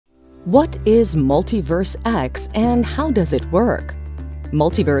What is MultiversX and how does it work?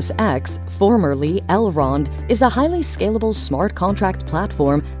 MultiversX, formerly Elrond, is a highly scalable smart contract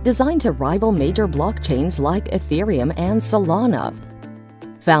platform designed to rival major blockchains like Ethereum and Solana.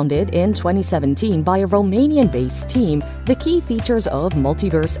 Founded in 2017 by a Romanian-based team, the key features of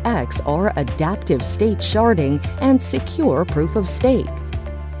MultiversX are adaptive state sharding and secure proof-of-stake.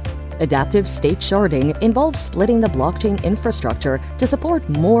 Adaptive state sharding involves splitting the blockchain infrastructure to support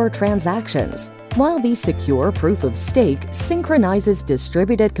more transactions, while the secure proof-of-stake synchronizes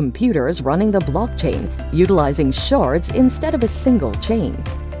distributed computers running the blockchain, utilizing shards instead of a single chain.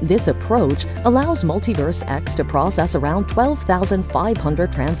 This approach allows MultiversX to process around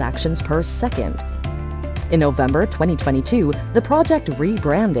 12,500 transactions per second. In November 2022, the project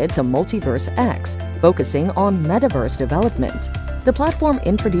rebranded to MultiversX, focusing on metaverse development. The platform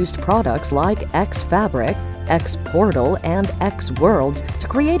introduced products like X Fabric, X Portal, and X Worlds to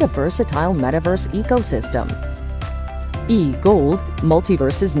create a versatile metaverse ecosystem. EGLD,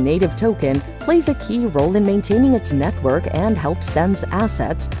 Multiverse's native token, plays a key role in maintaining its network and helps send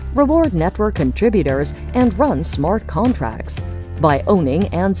assets, reward network contributors, and run smart contracts. By owning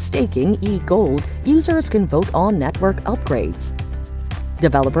and staking EGLD, users can vote on network upgrades.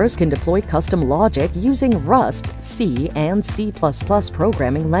 Developers can deploy custom logic using Rust, C, and C++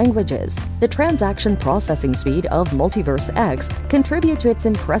 programming languages. The transaction processing speed of MultiversX contribute to its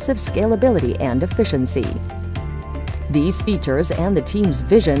impressive scalability and efficiency. These features and the team's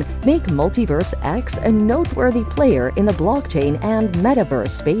vision make MultiversX a noteworthy player in the blockchain and metaverse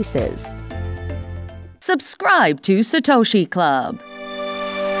spaces. Subscribe to Satoshi Club.